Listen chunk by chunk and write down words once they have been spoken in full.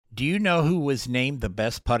Do you know who was named the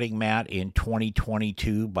best putting mat in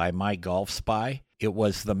 2022 by My Golf Spy? It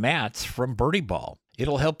was the mats from Birdie Ball.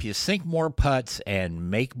 It'll help you sink more putts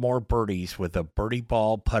and make more birdies with a Birdie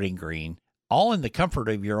Ball putting green, all in the comfort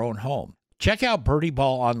of your own home. Check out Birdie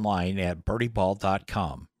Ball online at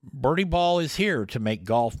birdieball.com. Birdie Ball is here to make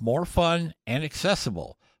golf more fun and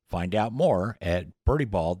accessible. Find out more at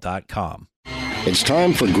birdieball.com. It's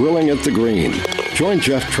time for Grilling at the Green. Join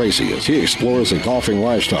Jeff Tracy as he explores the golfing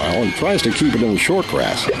lifestyle and tries to keep it in the short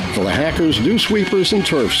grass for the hackers, dew sweepers, and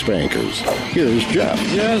turf spankers. Here's Jeff.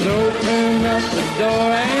 Just open up the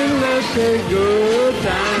door and let's take good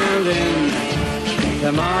times in.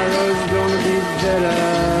 Tomorrow's gonna be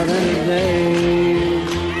better than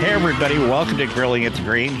today. Hey everybody, welcome to Grilling at the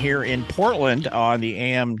Green here in Portland on the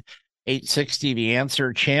AM 860 The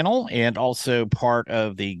Answer channel, and also part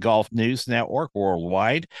of the Golf News Network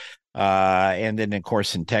worldwide. And then, of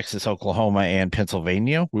course, in Texas, Oklahoma, and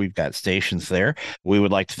Pennsylvania, we've got stations there. We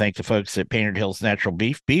would like to thank the folks at Painted Hills Natural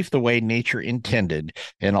Beef, beef the way nature intended,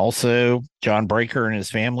 and also John Breaker and his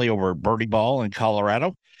family over at Birdie Ball in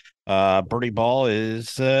Colorado. Birdie Ball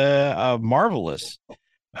is a marvelous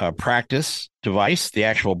practice device. The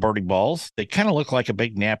actual birdie balls, they kind of look like a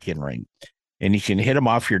big napkin ring. And you can hit them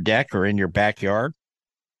off your deck or in your backyard.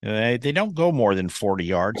 They don't go more than 40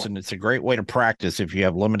 yards, and it's a great way to practice if you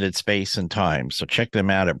have limited space and time. So check them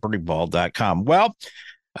out at birdieball.com. Well,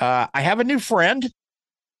 I have a new friend.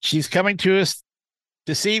 She's coming to us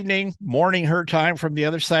this evening, morning her time, from the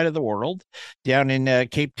other side of the world, down in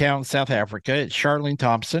Cape Town, South Africa. It's Charlene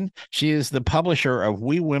Thomson. She is the publisher of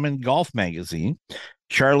We Women Golf magazine.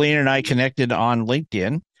 Charlene and I connected on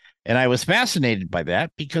LinkedIn. And I was fascinated by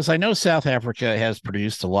that because I know South Africa has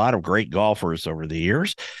produced a lot of great golfers over the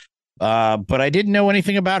years, but I didn't know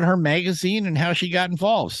anything about her magazine and how she got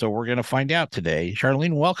involved. So we're going to find out today.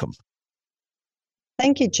 Charlene, welcome.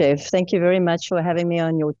 Thank you, Jeff. Thank you very much for having me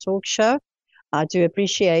on your talk show. I do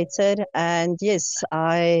appreciate it. And yes,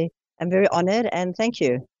 I am very honored, and thank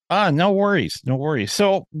you. No worries. No worries.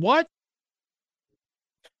 So what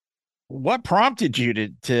prompted you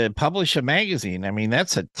to publish a magazine? I mean,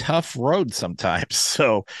 that's a tough road sometimes.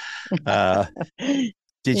 So,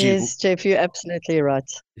 Yes, Jeff, you're absolutely right.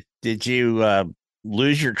 Did you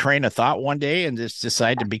lose your train of thought one day and just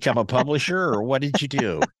decide to become a publisher, or what did you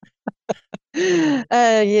do?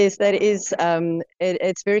 Yes, that is.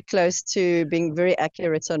 It's very close to being very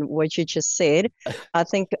accurate on what you just said. I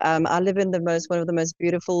think I live in one of the most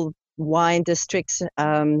beautiful wine districts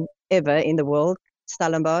ever in the world,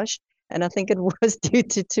 Stellenbosch. And I think it was due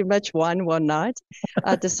to too much wine one night.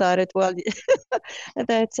 I decided, well,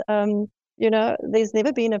 that, there's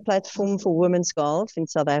never been a platform for women's golf in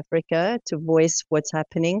South Africa to voice what's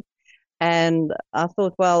happening. And I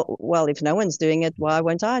thought, well, if no one's doing it, why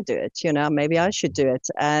won't I do it? Maybe I should do it.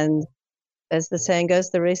 And as the saying goes,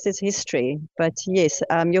 the rest is history. But yes,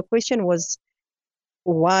 your question was,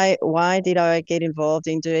 why did I get involved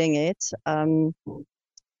in doing it?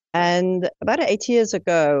 And about 8 years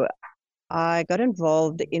ago, I got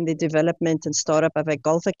involved in the development and startup of a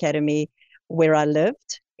golf academy where I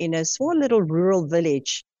lived in a small little rural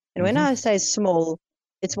village. And when I say small,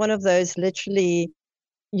 it's one of those literally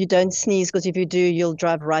you don't sneeze, because if you do, you'll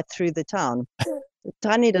drive right through the town.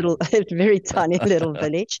 Tiny little, very tiny little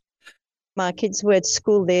village. My kids were at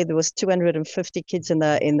school there. There was 250 kids in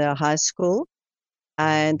the high school,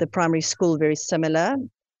 and the primary school very similar.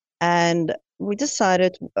 And we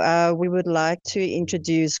decided we would like to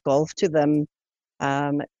introduce golf to them,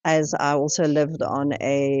 as I also lived on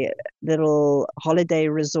a little holiday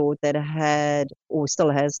resort that had, or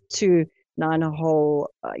still has, 2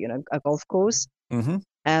 9-hole, a golf course.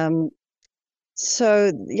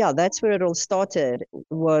 So yeah, that's where it all started.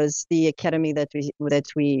 Was the academy that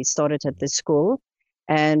we started at the school,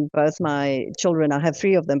 and both my children, I have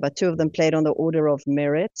 3 of them, but 2 of them played on the Order of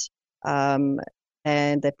Merit.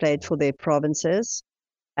 And they played for their provinces.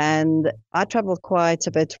 And I traveled quite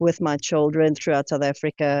a bit with my children throughout South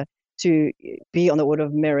Africa to be on the Order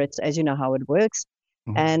of Merit, as you know how it works.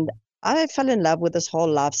 And I fell in love with this whole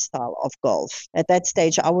lifestyle of golf. At that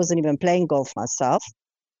stage, I wasn't even playing golf myself.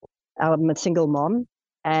 I'm a single mom.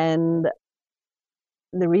 And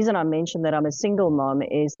the reason I mentioned that I'm a single mom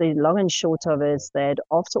is the long and short of it is that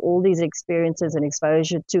after all these experiences and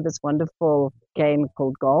exposure to this wonderful game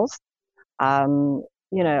called golf, I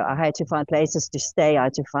had to find places to stay. I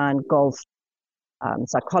had to find golf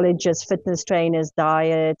psychologists, fitness trainers,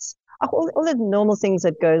 diets, all the normal things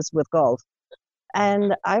that goes with golf.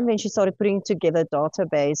 And I eventually started putting together a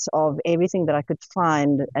database of everything that I could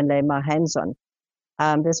find and lay my hands on.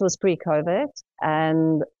 This was pre-COVID,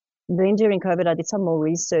 and then during COVID, I did some more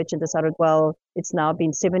research and decided, well, it's now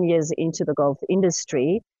been 7 years into the golf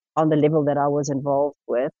industry on the level that I was involved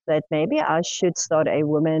with, that maybe I should start a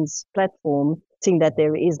women's platform, seeing that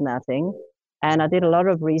there is nothing. And I did a lot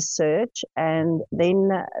of research. And then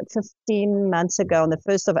 15 months ago, on the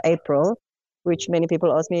 1st of April, which many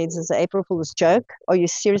people ask me, is this an April Fool's joke? Are you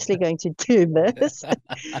seriously going to do this?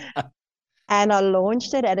 And I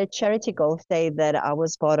launched it at a charity golf day that I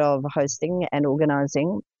was part of hosting and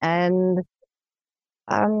organizing. And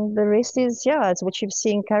the rest is, yeah, it's what you're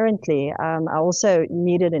seeing currently. I also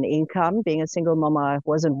needed an income. Being a single mom, I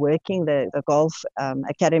wasn't working. The golf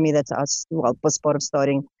academy that I was part of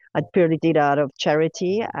starting, I purely did out of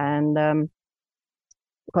charity and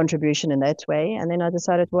contribution in that way. And then I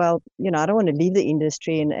decided, well, I don't want to leave the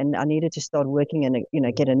industry, and I needed to start working and,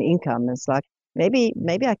 get an income. It's like, maybe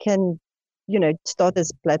I can, start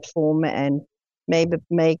this platform and maybe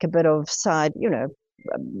make a bit of side,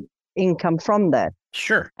 income from that.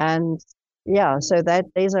 Sure. And yeah, so that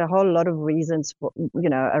there's a whole lot of reasons for,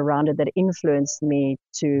 around it that influenced me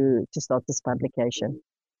to start this publication.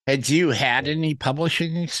 Had you had any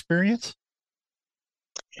publishing experience?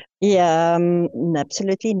 Yeah,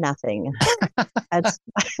 absolutely nothing. That's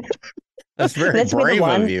That's very brave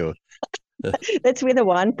of you. That's where the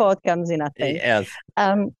one part comes in, I think. Yes.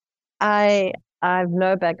 I've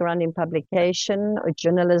no background in publication or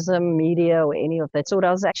journalism, media, or any of that sort.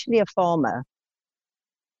 I was actually a farmer.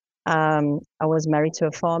 I was married to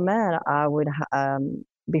a farmer, and I would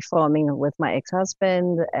be farming with my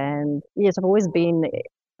ex-husband. And yes, I've always been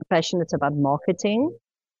passionate about marketing.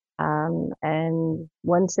 And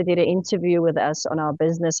once they did an interview with us on our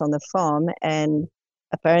business on the farm, and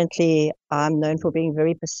apparently I'm known for being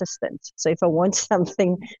very persistent. So if I want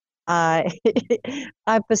something, I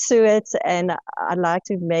I pursue it, and I like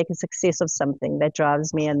to make a success of something that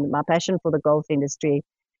drives me. And my passion for the golf industry,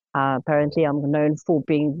 apparently I'm known for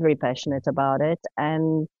being very passionate about it.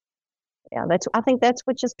 And yeah, I think that's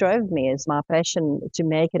what just drove me, is my passion to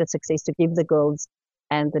make it a success, to give the girls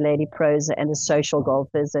and the lady pros and the social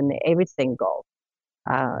golfers and everything golf.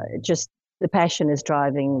 Just the passion is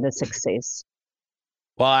driving the success.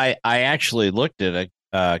 Well, I actually looked at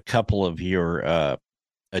a couple of your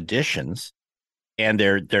editions, and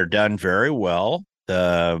they're done very well.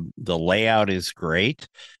 The layout is great.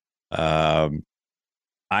 I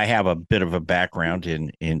have a bit of a background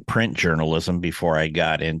in print journalism before I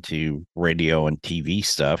got into radio and TV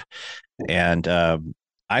stuff, and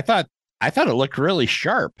I thought it looked really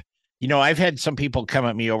sharp. I've had some people come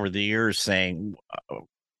at me over the years saying,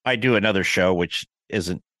 I do another show which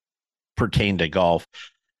isn't pertain to golf,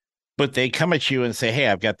 but they come at you and say, hey,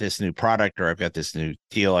 I've got this new product, or I've got this new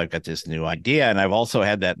deal, I've got this new idea. And I've also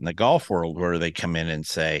had that in the golf world, where they come in and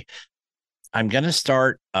say, I'm going to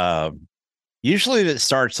start, usually that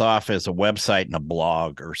starts off as a website and a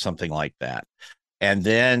blog or something like that. And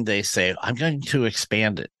then they say, I'm going to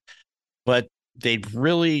expand it. But they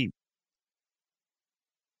really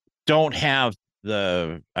don't have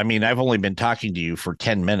I've only been talking to you for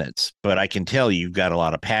 10 minutes, but I can tell you've got a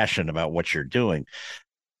lot of passion about what you're doing.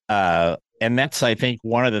 And that's, I think,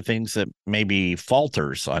 one of the things that maybe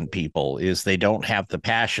falters on people is they don't have the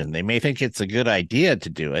passion. They may think it's a good idea to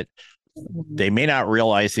do it. They may not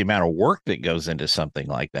realize the amount of work that goes into something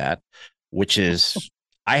like that, which is,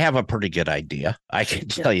 I have a pretty good idea. I can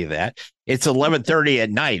tell you that. It's 11:30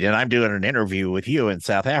 at night, and I'm doing an interview with you in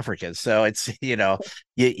South Africa. So it's, you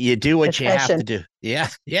do what you have to do. Yeah.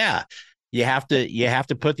 Yeah. You have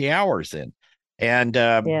to put the hours in. And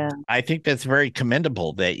I think that's very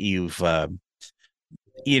commendable that you've,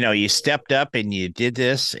 you stepped up and you did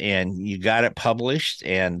this and you got it published,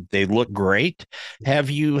 and they look great.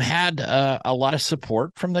 Have you had a lot of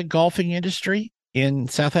support from the golfing industry in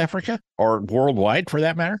South Africa, or worldwide for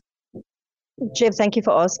that matter? Jeff, thank you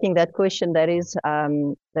for asking that question. That's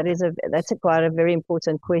quite a very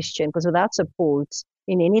important question, because without support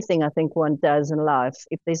in anything I think one does in life,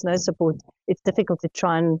 if there's no support, it's difficult to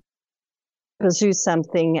try and pursue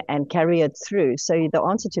something and carry it through. So the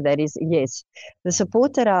answer to that is yes. The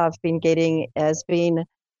support that I've been getting has been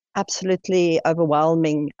absolutely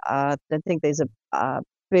overwhelming. I don't think there's a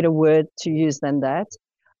better word to use than that.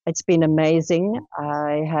 It's been amazing.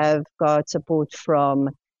 I have got support from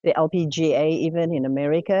the LPGA, even in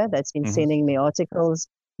America, that's been sending me articles.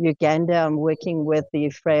 Uganda, I'm working with the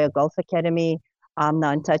Freya Golf Academy. I'm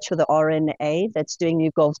now in touch with the RNA that's doing new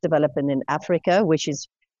golf development in Africa, which is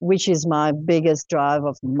my biggest drive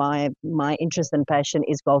of my interest and passion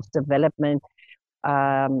is golf development.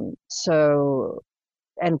 And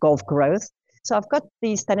golf growth. So I've got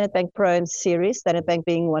the Standard Bank Pro series, Standard Bank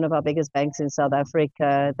being one of our biggest banks in South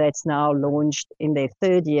Africa, that's now launched in their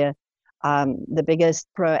third year the biggest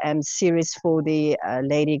pro-am series for the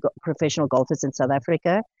professional golfers in South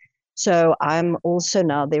Africa. So I'm also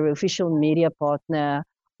now their official media partner,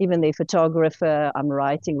 even their photographer. I'm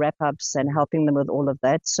writing wrap-ups and helping them with all of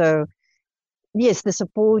that. So yes, the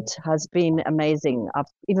support has been amazing. I've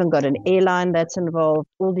even got an airline that's involved,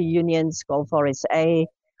 all the unions, Golf RSA,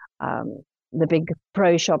 the big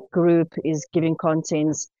pro shop group is giving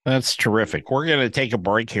contents. That's terrific. We're going to take a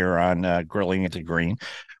break here on Grilling at the Green.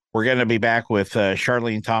 We're going to be back with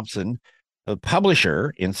Charlene Thomson, the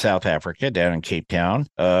publisher in South Africa, down in Cape Town,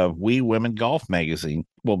 of We Women Golf magazine.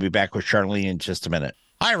 We'll be back with Charlene in just a minute.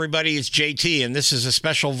 Hi, everybody. It's JT, and this is a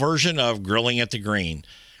special version of Grilling at the Green.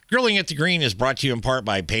 Grilling at the Green is brought to you in part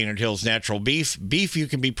by Painted Hills Natural Beef. Beef you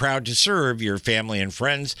can be proud to serve your family and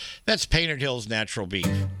friends. That's Painted Hills Natural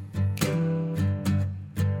Beef.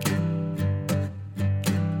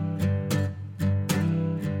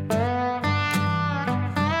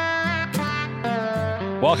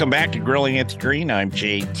 Welcome back to Grilling at the Green. I'm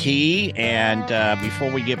JT, and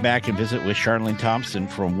before we get back and visit with Charlene Thomson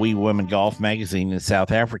from We Women Golf magazine in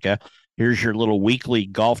South Africa, here's your little weekly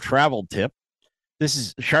golf travel tip. This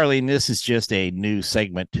is Charlene. This is just a new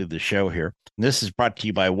segment to the show here. This is brought to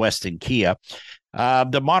you by Weston Kia.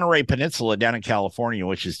 The Monterey Peninsula down in California,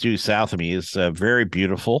 which is due south of me, is very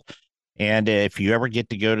beautiful. And if you ever get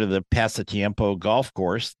to go to the Pasatiempo golf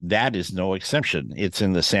course, that is no exception. It's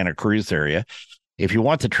in the Santa Cruz area. If you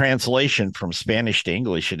want the translation from Spanish to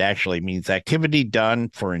English, it actually means activity done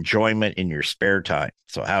for enjoyment in your spare time.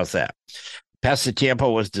 So how's that?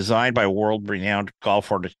 Pasatiempo was designed by world-renowned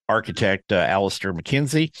golf architect Alistair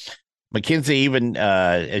McKenzie. McKenzie even,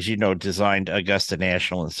 as you know, designed Augusta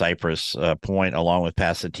National and Cypress Point along with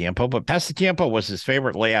Pasatiempo. But Pasatiempo was his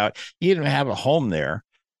favorite layout. He didn't have a home there.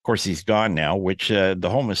 Of course, he's gone now, which the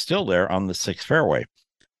home is still there on the 6th fairway.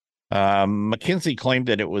 McKenzie claimed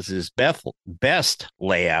that it was his best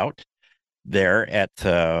layout there at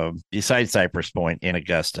beside Cypress Point in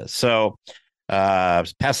Augusta. So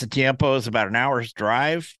Pasatiempo is about an hour's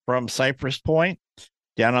drive from Cypress Point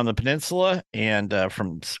down on the peninsula. And of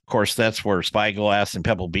course, that's where Spyglass and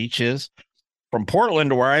Pebble Beach is. From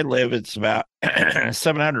Portland to where I live, it's about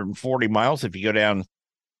 740 miles if you go down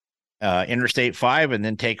Interstate 5 and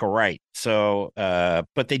then take a right. So,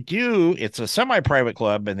 but it's a semi-private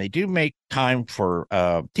club, and they do make time for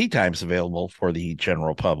tee times available for the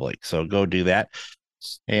general public. So go do that.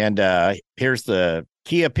 And here's the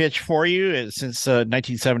Kia pitch for you. Since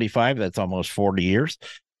 1975, that's almost 40 years.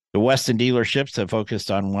 The Weston dealerships have focused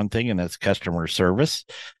on one thing, and that's customer service.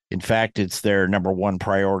 In fact, it's their number one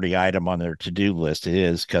priority item on their to-do list. It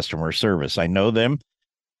is customer service. I know them.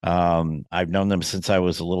 I've known them since I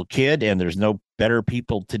was a little kid, and there's no better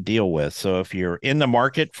people to deal with. So if you're in the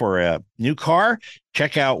market for a new car,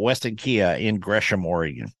 check out Weston Kia in Gresham,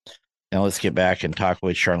 Oregon. Now let's get back and talk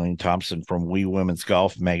with Charlene Thomson from We Women's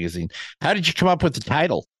Golf magazine. How did you come up with the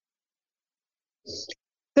title?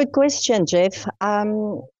 Good question, Jeff.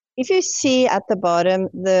 If you see at the bottom,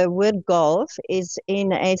 the word golf is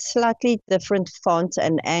in a slightly different font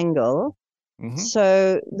and angle. Mm-hmm.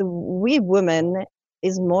 So the We Women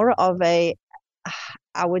is more of I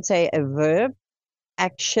would say, a verb,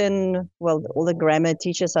 action. Well, all the grammar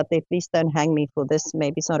teachers out there, please don't hang me for this.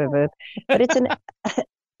 Maybe it's not a verb, but it's an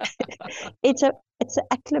it's an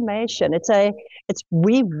acclamation. It's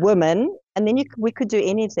We Women, and then we could do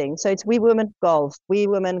anything. So it's We Women Golf, We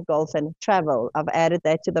Women Golf and Travel. I've added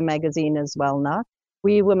that to the magazine as well now.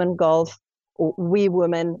 We Women Golf, or We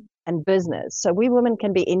Women and Business. So We Women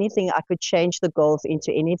can be anything. I could change the golf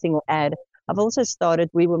into anything or add. I've also started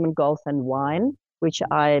We Women Golf and Wine, which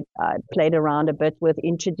I played around a bit with,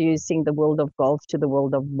 introducing the world of golf to the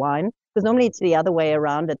world of wine. Because normally it's the other way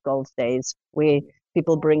around at golf days, where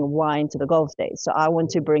people bring wine to the golf days. So I want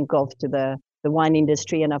to bring golf to the wine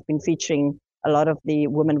industry, and I've been featuring a lot of the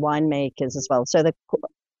women winemakers as well. So the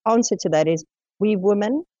answer to that is We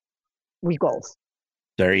Women, We Golf.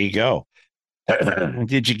 There you go.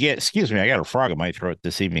 Did you get, excuse me, I got a frog in my throat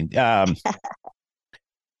this evening.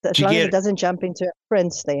 As long as it doesn't jump into a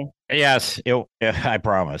prince there. Yes, I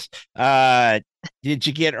promise. Did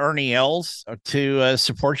you get Ernie Els to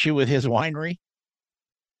support you with his winery?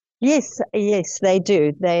 Yes, they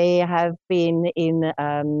do. They have been in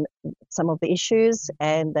some of the issues,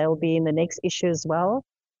 and they'll be in the next issue as well.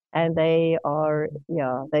 And they're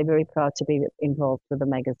very proud to be involved with the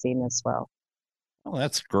magazine as well. Oh,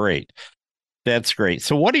 that's great. That's great.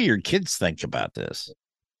 So what do your kids think about this?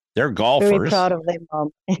 They're golfers. Very proud of their mom.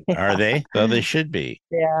 Are they? Well, they should be.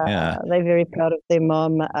 Yeah, they're very proud of their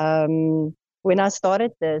mom. When I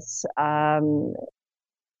started this, I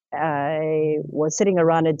was sitting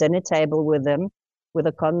around a dinner table with them, with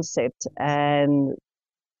a concept, and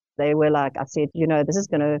they were like, I said, this is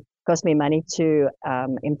going to cost me money to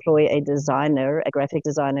employ a designer, a graphic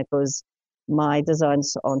designer, because my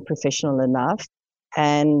designs aren't professional enough.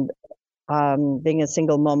 And being a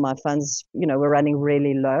single mom, my funds, were running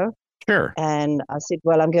really low. Sure. And I said,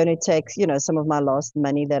 well, I'm going to take, some of my last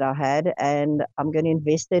money that I had, and I'm going to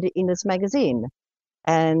invest it in this magazine.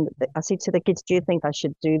 And I said to the kids, do you think I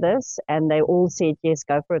should do this? And they all said, yes,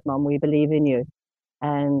 go for it, Mom. We believe in you.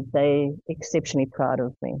 And they exceptionally proud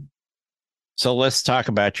of me. So let's talk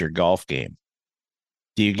about your golf game.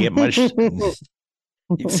 Do you get much?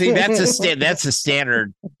 See, that's a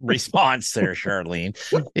standard response there, Charlene.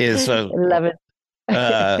 Is love it.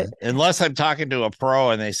 Unless I'm talking to a pro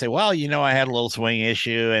and they say, well, I had a little swing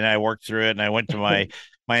issue and I worked through it and I went to my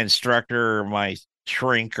instructor or my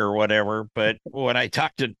shrink or whatever. But when I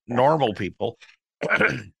talk to normal people,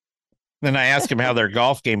 then I ask them how their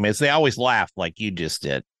golf game is. They always laugh like you just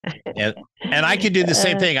did. And I could do the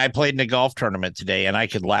same thing. I played in a golf tournament today and I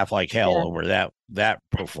could laugh like hell over that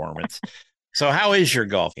performance. So how is your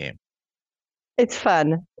golf game? It's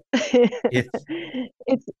fun.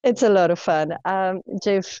 It's a lot of fun.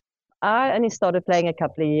 Jeff, I only started playing a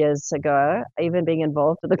couple of years ago. Even being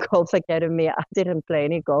involved with the golf academy, I didn't play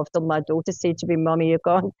any golf till my daughter said to me, Mommy, you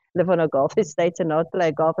can't live on a golf estate and not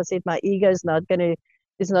play golf. I said, my ego is not gonna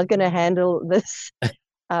handle this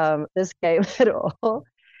this game at all.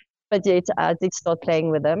 But yet I did start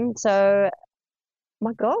playing with them. So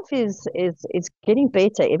my golf is getting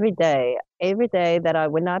better every day. Every day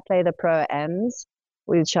that when I play the pro-ams,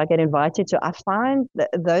 which I get invited to, I find that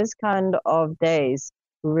those kind of days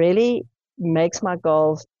really makes my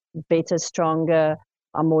golf better, stronger.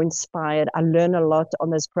 I'm more inspired. I learn a lot on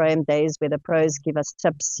those pro-am days where the pros give us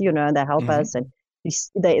tips, and they help us, and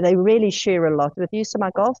they really share a lot with you. So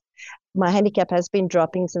my handicap has been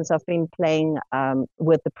dropping since I've been playing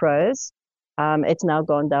with the pros. It's now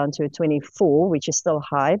gone down to a 24, which is still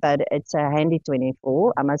high, but it's a handy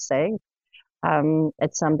 24, I must say.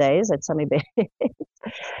 At some days, at some events,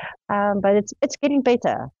 but it's getting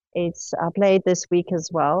better. I played this week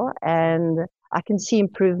as well, and I can see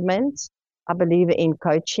improvement. I believe in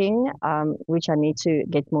coaching, which I need to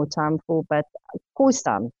get more time for, but course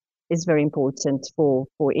time is very important for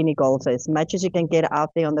any golfer. As much as you can get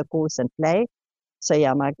out there on the course and play. So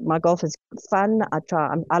yeah, my golf is fun.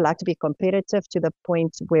 I like to be competitive to the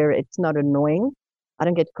point where it's not annoying. I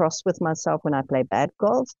don't get cross with myself when I play bad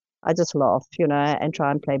golf. I just laugh, and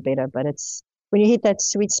try and play better. But it's when you hit that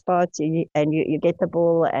sweet spot and you get the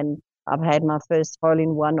ball, and I've had my first hole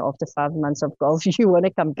in one after 5 months of golf. You want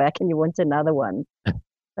to come back and you want another one.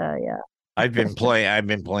 Yeah. I've been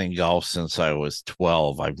playing golf since I was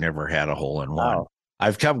 12. I've never had a hole in one. Wow.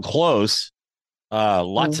 I've come close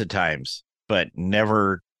lots of times, but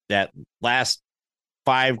never that last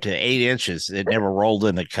 5 to 8 inches. It never rolled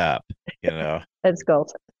in the cup, That's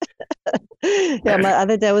golf. Yeah, my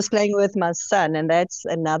other day I was playing with my son, and that's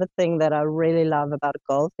another thing that I really love about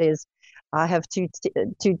golf is I have three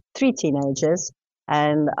teenagers,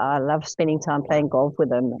 and I love spending time playing golf with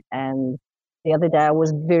them. And the other day I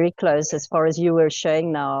was very close, as far as you were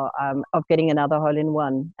showing now, of getting another hole in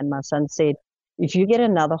one. And my son said, if you get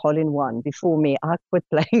another hole in one before me, I quit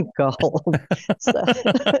playing golf. So,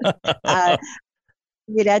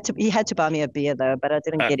 he had to buy me a beer though, but I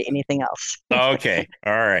didn't get anything else. Okay.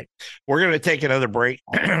 All right. We're going to take another break.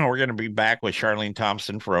 We're going to be back with Charlene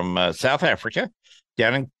Thomson from South Africa,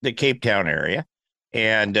 down in the Cape Town area.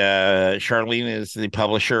 And Charlene is the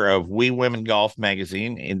publisher of We Women Golf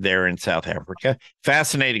magazine there in South Africa.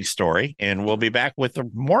 Fascinating story. And we'll be back with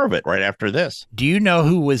more of it right after this. Do you know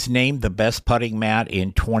who was named the best putting mat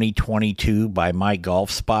in 2022 by My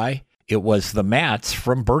Golf Spy? It was the mats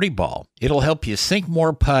from Birdie Ball. It'll help you sink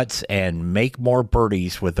more putts and make more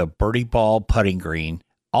birdies with a Birdie Ball putting green,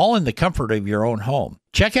 all in the comfort of your own home.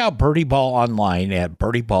 Check out Birdie Ball online at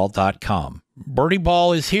birdieball.com. Birdie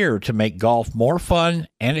Ball is here to make golf more fun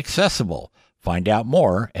and accessible. Find out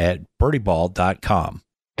more at birdieball.com.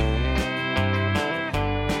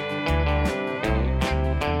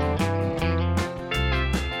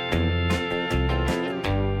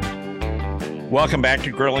 Welcome back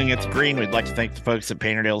to Grilling at the Green. We'd like to thank the folks at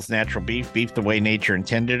Painterdale's Natural Beef, beef the way nature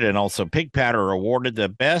intended, and also Pig Powder, awarded the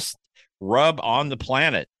best rub on the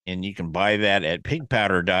planet. And you can buy that at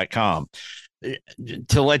pigpowder.com.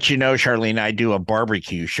 To let you know, Charlene, I do a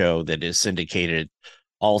barbecue show that is syndicated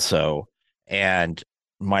also. And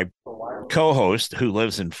my co-host, who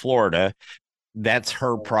lives in Florida, that's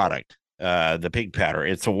her product, the Pig Powder.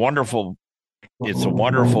 It's a wonderful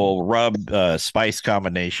rub spice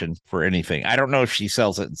combination for anything. I don't know if she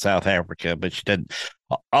sells it in South Africa, but she did.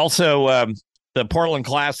 Also, the Portland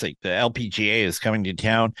Classic, the LPGA, is coming to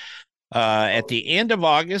town at the end of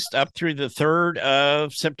August up through the 3rd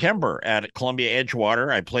of September at Columbia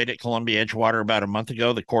Edgewater. I played at Columbia Edgewater about a month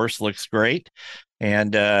ago. The course looks great,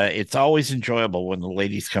 and it's always enjoyable when the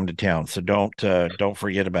ladies come to town. So don't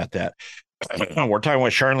forget about that. We're talking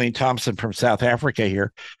with Charlene Thomson from South Africa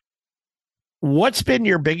here. What's been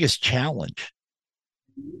your biggest challenge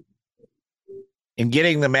in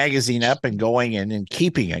getting the magazine up and going and in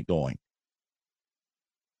keeping it going?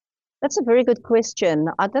 That's a very good question.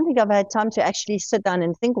 I don't think I've had time to actually sit down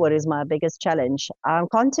and think what is my biggest challenge.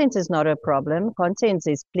 Content is not a problem. Content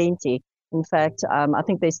is plenty. In fact, I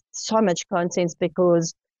think there's so much content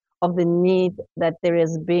because of the need that there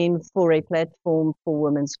has been for a platform for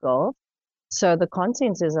women's golf. So the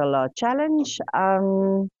content is a lot. Challenge,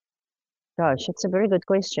 gosh, it's a very good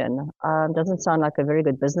question. Doesn't sound like a very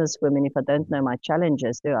good businesswoman if I don't know my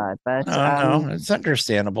challenges, do I? But no, it's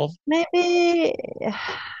understandable. maybe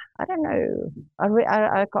I don't know.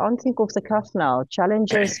 I can't think off the cuff now.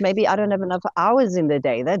 Challenges, maybe I don't have enough hours in the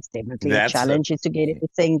day. That's definitely a challenge, is to get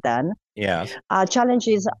everything done. Yeah. Challenge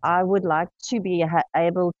is I would like to be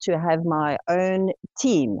able to have my own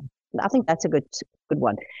team. I think that's a good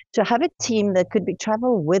one. To have a team that could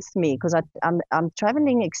travel with me, because I'm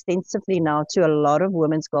traveling extensively now to a lot of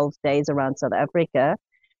women's golf days around South Africa,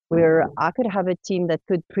 where I could have a team that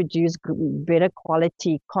could produce better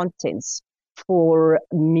quality contents for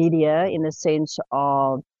media in the sense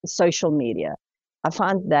of social media. I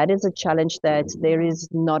find that is a challenge, that there is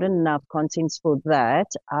not enough contents for that.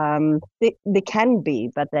 There can be,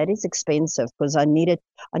 but that is expensive because I need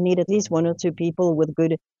at least 1 or 2 people with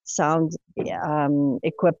good sound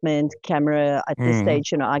equipment, camera. At this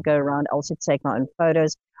stage, I go around, also take my own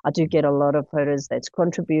photos. I do get a lot of photos that's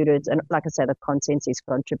contributed, and like I said, the content is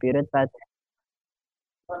contributed. But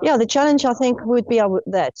yeah, the challenge I think would be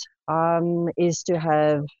that is to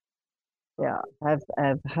have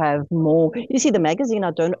more. You see, the magazine,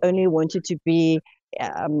 I don't only want it to be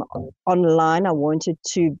online. I want it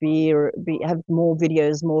to have more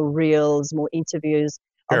videos, more reels, more interviews.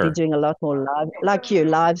 Sure. I'll be doing a lot more live, like you,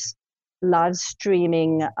 live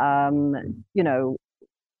streaming, on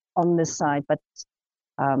the site. But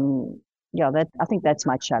I think that's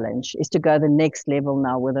my challenge, is to go the next level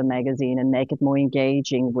now with a magazine and make it more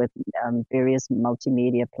engaging with various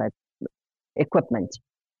multimedia equipment.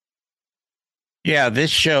 Yeah, this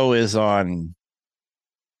show is on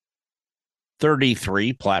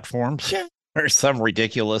 33 platforms or some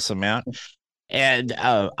ridiculous amount. And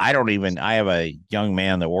I have a young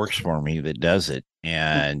man that works for me that does it,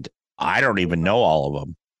 and I don't even know all of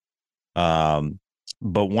them.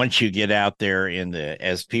 But once you get out there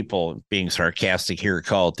as people, being sarcastic here,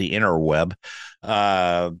 call it the interweb,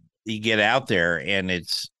 you get out there and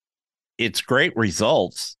it's great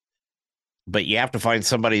results, but you have to find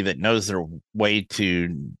somebody that knows their way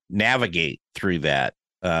to navigate through that.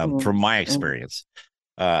 From my experience,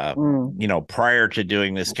 prior to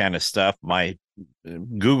doing this kind of stuff, my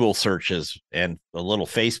Google searches and a little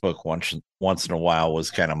Facebook once in a while was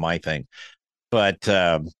kind of my thing. But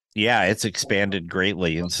yeah, it's expanded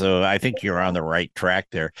greatly. And so I think you're on the right track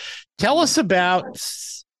there. Tell us about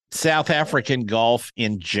South African golf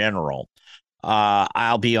in general.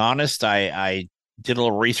 I'll be honest, I did a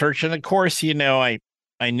little research, and of course,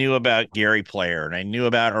 I knew about Gary Player, and I knew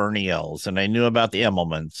about Ernie Els, and I knew about the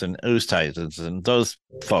Immelmans and Oosthuizens and those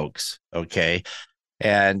folks. Okay.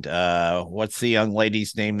 And what's the young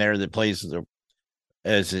lady's name there that plays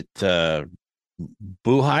is it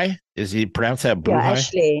Buhai? Is he pronounced that Buhai? Yeah,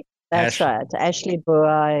 Ashley. That's right. Ashley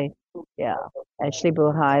Buhai. Yeah, Ashley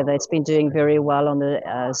Buhai. That's been doing very well on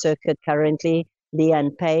the circuit currently.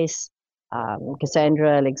 Leanne Pace,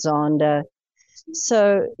 Cassandra Alexander.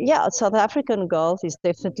 So yeah, South African golf is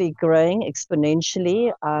definitely growing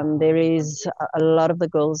exponentially. There is a lot of the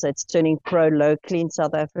girls that's turning pro locally in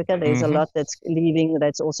South Africa. There's a lot that's leaving,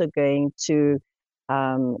 that's also going to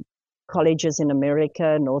colleges in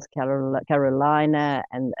America, North Carolina,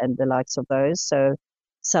 and the likes of those. So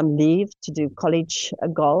some leave to do college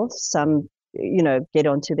golf, some get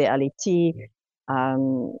onto the LET,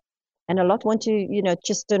 and a lot want to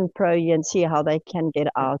just turn pro and see how they can get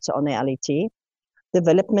out on the LET.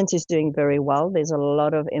 Development is doing very well. There's a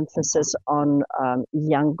lot of emphasis on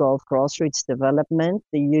young golf grassroots development.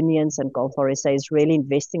 The unions and Golf RSA is really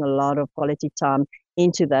investing a lot of quality time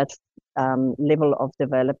into that level of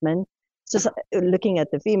development. So looking at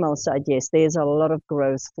the female side, yes, there's a lot of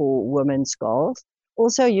growth for women's golf.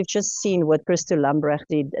 Also, you've just seen what Christo Lambrecht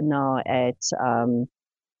did now at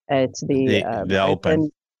the Open.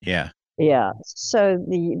 Yeah. Yeah. So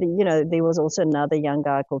there was also another young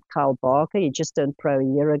guy called Kyle Barker. He just turned pro a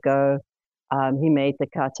year ago. He made the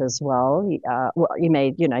cut as well. He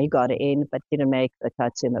made, he got in, but didn't make the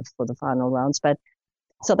cut for the final rounds. But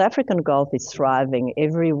South African golf is thriving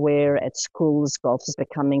everywhere at schools. Golf is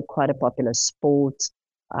becoming quite a popular sport.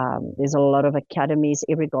 There's a lot of academies.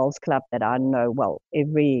 Every golf club that I know, well,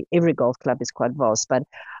 every golf club is quite vast, but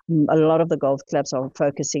a lot of the golf clubs are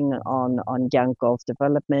focusing on young golf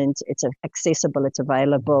development. It's accessible, it's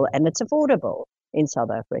available, and it's affordable in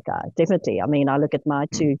South Africa. Definitely. I mean, I look at my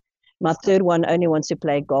two. My third one only wants to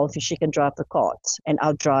play golf if she can drive the cart and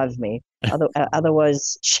outdrive me.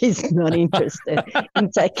 Otherwise, she's not interested in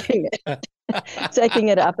taking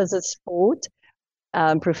it up as a sport.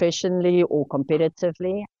 Professionally or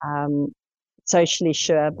competitively, socially,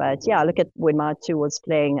 sure, but yeah, look at when my two was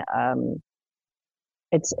playing.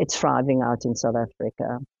 It's thriving out in South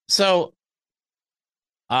Africa. So,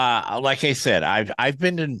 like I said, I've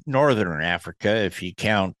been to Northern Africa. If you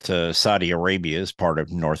count Saudi Arabia as part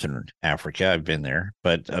of Northern Africa, I've been there.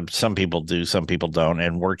 But some people do, some people don't,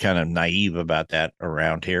 and we're kind of naive about that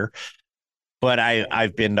around here. But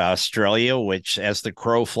I've been to Australia, which, as the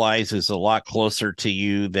crow flies, is a lot closer to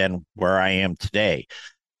you than where I am today.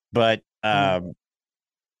 But I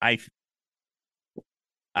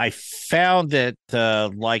found that,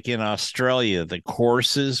 like in Australia, the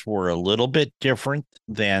courses were a little bit different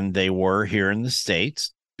than they were here in the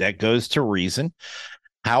States. That goes to reason.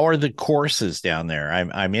 How are the courses down there?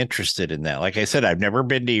 I'm interested in that. Like I said, I've never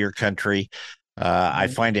been to your country. I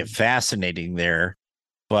find it fascinating there,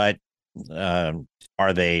 but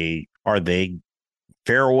are they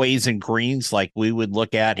fairways and greens like we would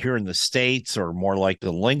look at here in the States, or more like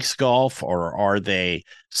the links golf, or are they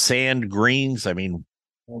sand greens? I mean,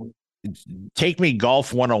 take me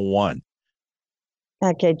golf 101.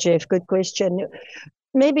 Okay, Jeff, good question.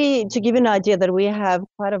 Maybe to give you an idea that we have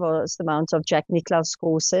quite a vast amount of Jack Nicklaus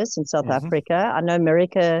courses in South Africa. I know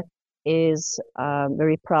America is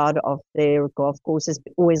very proud of their golf courses,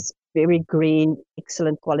 always very green,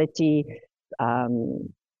 excellent quality.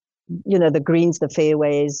 The greens, the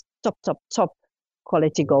fairways, top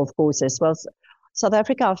quality golf courses. Well, South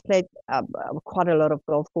Africa, I've played quite a lot of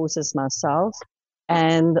golf courses myself,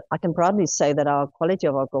 and I can proudly say that our quality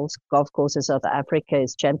of our golf courses in South Africa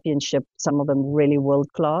is championship, some of them really world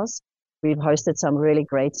class. We've hosted some really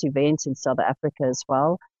great events in South Africa as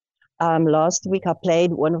well. Last week, I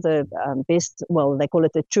played one of the best, well, they call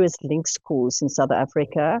it the truest links course in South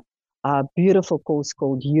Africa. Beautiful course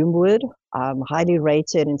called Humewood, highly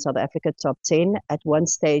rated in South Africa, top 10. At one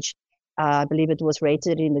stage, I believe it was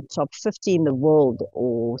rated in the top 50 in the world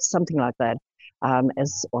or something like that,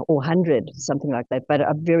 or 100, something like that, but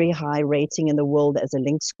a very high rating in the world as a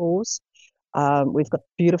links course. We've got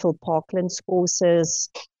beautiful parklands courses.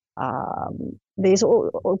 There's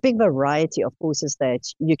a big variety of courses that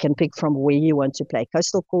you can pick from where you want to play.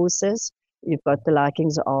 Coastal courses, you've got the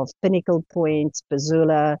likings of Pinnacle Point,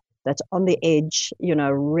 Bazula, that's on the edge,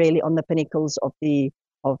 really on the pinnacles of the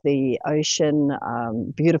ocean,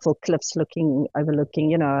 beautiful cliffs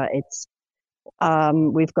overlooking, it's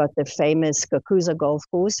we've got the famous Kakuza golf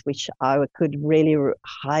course, which I could really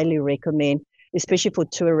highly recommend, especially for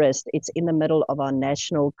tourists. It's in the middle of our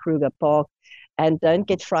national Kruger Park, and don't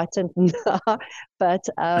get frightened, but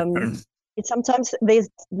sometimes there's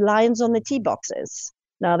lions on the tee boxes.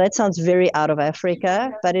 Now, that sounds very out of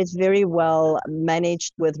Africa, but it's very well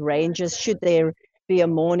managed with rangers. Should there be a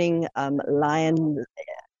morning lion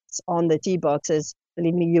on the tee boxes,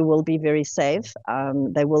 believe me, you will be very safe.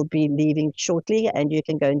 They will be leaving shortly, and you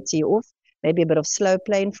can go and tee off. Maybe a bit of slow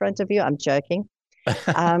play in front of you. I'm joking. But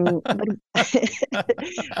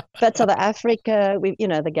South Africa,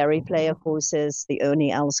 the Gary Player courses, the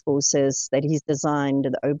Ernie Els courses that he's designed,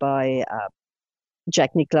 the Obai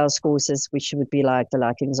Jack Nicklaus courses, which would be like the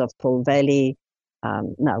likings of Paul Valley.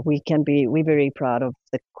 We're very proud of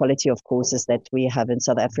the quality of courses that we have in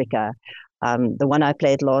South Africa. The one I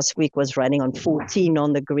played last week was running on 14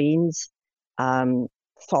 on the greens, some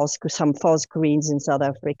fast greens in South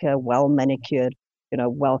Africa, well manicured,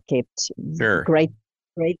 well kept. Sure.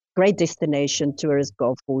 Great destination tourist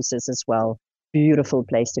golf courses as well. Beautiful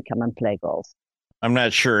place to come and play golf. I'm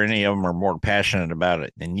not sure any of them are more passionate about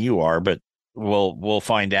it than you are, but we'll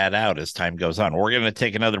find that out as time goes on. We're going to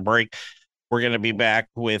take another break. We're going to be back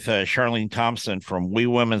with Charlene Thomson from We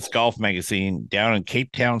Women's Golf Magazine down in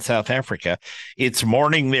Cape Town, South Africa. It's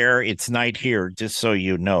morning there. It's night here, just so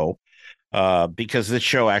you know, because this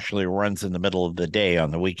show actually runs in the middle of the day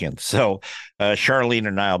on the weekend. So Charlene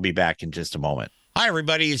and I will be back in just a moment. Hi,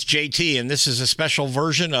 everybody. It's JT, and this is a special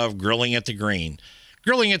version of Grilling at the Green.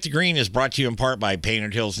 Grilling at the Green is brought to you in part by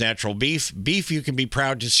Painted Hills Natural Beef. Beef you can be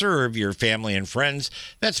proud to serve your family and friends.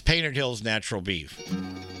 That's Painted Hills Natural Beef.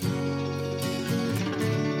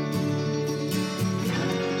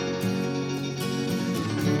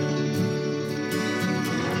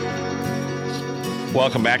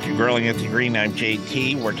 Welcome back to Grilling at the Green. I'm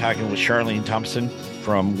JT. We're talking with Charlene Thomson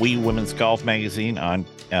from We Women's Golf Magazine on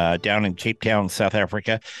down in Cape Town, South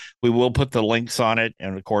Africa. We will put the links on it,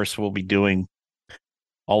 and of course, we'll be doing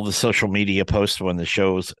all the social media posts when the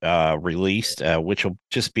show's released, which will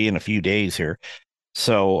just be in a few days here.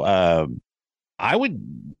 So I would,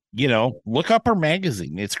 look up her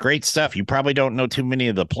magazine. It's great stuff. You probably don't know too many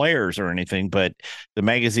of the players or anything, but the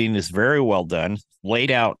magazine is very well done, laid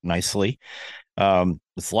out nicely.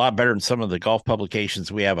 It's a lot better than some of the golf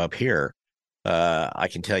publications we have up here. I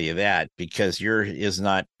can tell you that, because yours is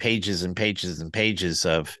not pages and pages and pages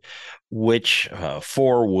of which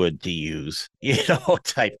forward to use,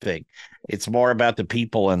 type thing. It's more about the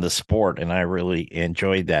people and the sport, and I really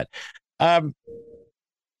enjoyed that.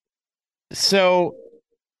 So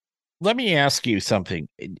let me ask you something.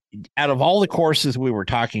 Out of all the courses we were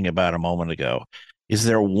talking about a moment ago, is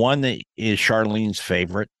there one that is Charlene's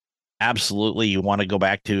favorite? Absolutely, you want to go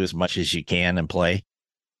back to as much as you can and play?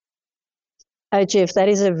 Jeff, that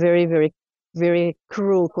is a very, very, very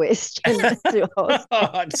cruel question to ask. Oh,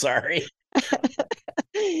 I'm sorry.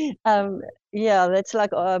 Yeah, that's like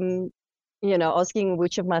asking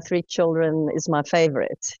which of my three children is my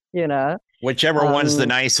favorite, Whichever one's the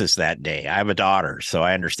nicest that day. I have a daughter, so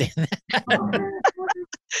I understand that.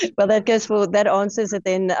 Well, that answers it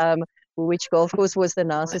then. Which golf course was the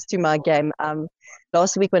nicest to my game?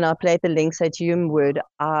 Last week when I played the links at Humewood,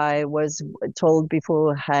 I was told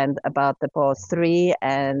beforehand about the par 3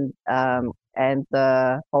 and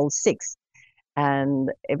the hole 6,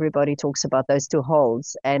 and everybody talks about those two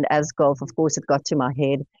holes. And as golf, of course, it got to my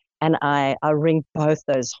head, and I ringed both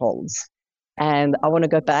those holes. And I want to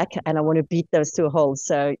go back and I want to beat those two holes.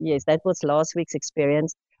 So yes, that was last week's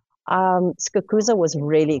experience. Skakusa was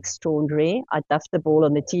really extraordinary. I duffed the ball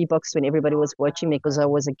on the tee box when everybody was watching me because I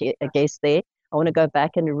was a guest there. I want to go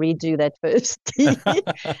back and redo that first tee.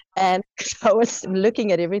 And I was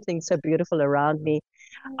looking at everything so beautiful around me.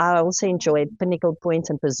 I also enjoyed Pinnacle Point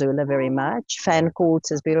and Pazula very much. Fan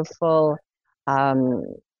Courts is beautiful.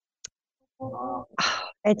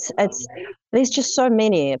 It's there's just so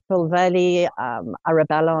many. Pearl Valley,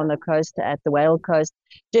 Arabella on the coast, at the Whale Coast.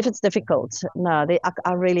 If it's difficult, no,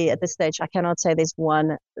 I really at this stage I cannot say there's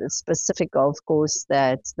one specific golf course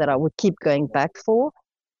that I would keep going back for.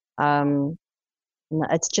 No,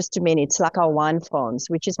 it's just too many. It's like our wine farms,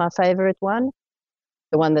 which is my favorite one,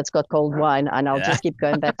 the one that's got cold wine, and I'll just keep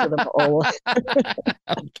going back to them all.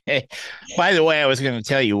 Okay. By the way, I was going to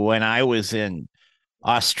tell you, when I was in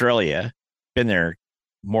Australia, been there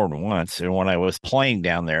more than once, and when I was playing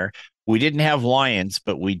down there, we didn't have lions,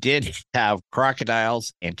 but we did have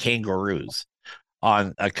crocodiles and kangaroos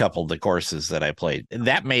on a couple of the courses that I played. And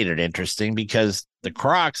that made it interesting because the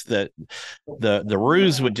crocs, the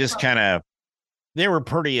roos would just kind of, they were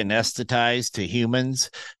pretty anesthetized to humans,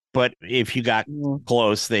 but if you got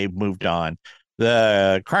close, they moved on.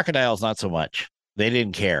 The crocodiles, not so much. They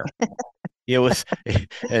didn't care. It was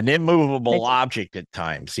an immovable object at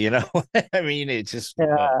times, I mean, it just,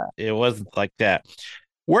 it wasn't like that.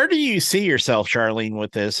 Where do you see yourself, Charlene,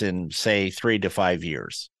 with this in, say, 3 to 5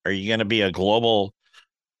 years? Are you going to be a global,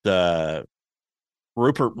 the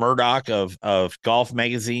Rupert Murdoch of golf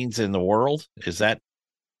magazines in the world? Is that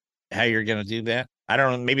how you're going to do that? I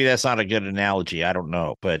don't know. Maybe that's not a good analogy. I don't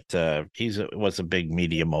know, but was a big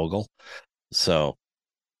media mogul. So.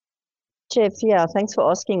 Jeff, yeah, thanks for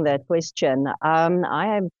asking that question. I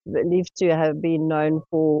am believed to have been known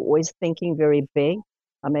for always thinking very big.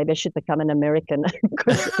 Maybe I should become an American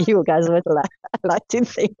because you guys would like to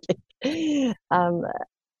think.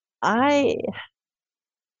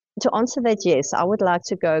 To answer that, yes, I would like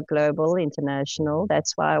to go global, international.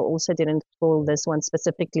 That's why I also didn't call this one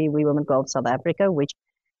specifically We Women Golf South Africa, which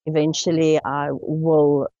eventually I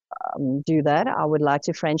will do that. I would like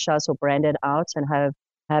to franchise or brand it out and have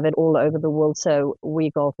it all over the world, so we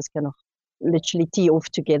golfers can literally tee off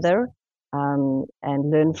together and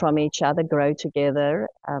learn from each other, grow together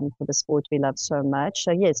for the sport we love so much.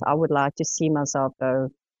 So yes, I would like to see myself go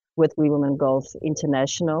with We Women Golf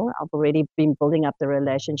International. I've already been building up the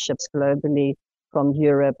relationships globally from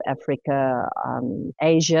Europe, Africa,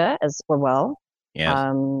 Asia as well. Yes.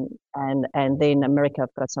 And then America,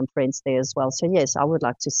 I've got some friends there as well. So yes, I would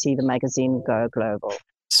like to see the magazine go global.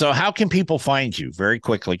 So how can people find you very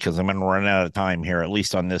quickly? Because I'm going to run out of time here, at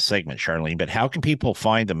least on this segment, Charlene. But how can people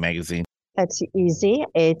find the magazine? It's easy.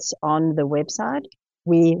 It's on the website,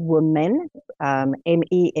 We Women,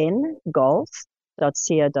 MEN, golf.co.za.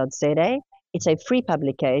 It's a free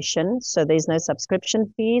publication, so there's no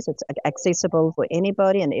subscription fees. It's accessible for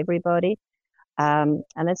anybody and everybody. And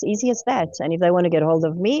it's easy as that. And if they want to get hold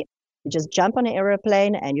of me, You just jump on an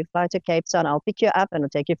aeroplane and you fly to Cape Town. I'll pick you up and I'll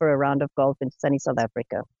take you for a round of golf in sunny South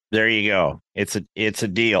Africa. There you go. It's a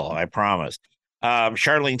deal, I promise.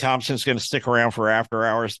 Charlene Thompson's going to stick around for after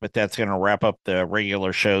hours, but that's going to wrap up the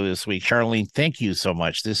regular show this week. Charlene, thank you so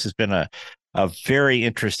much. This has been a very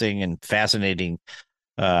interesting and fascinating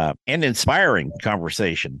and inspiring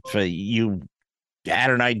conversation. So you had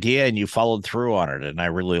an idea and you followed through on it, and I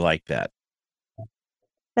really like that.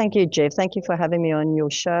 Thank you, Jeff. Thank you for having me on your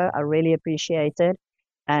show. I really appreciate it.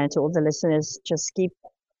 And to all the listeners, just keep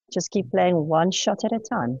playing one shot at a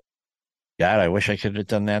time. God, I wish I could have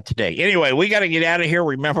done that today. Anyway, we got to get out of here.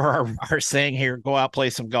 Remember our saying here, go out, play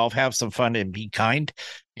some golf, have some fun, and be kind.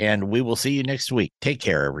 And we will see you next week. Take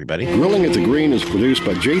care, everybody. Grilling at the Green is produced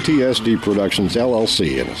by JTSD Productions,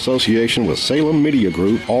 LLC, in association with Salem Media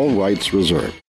Group, all rights reserved.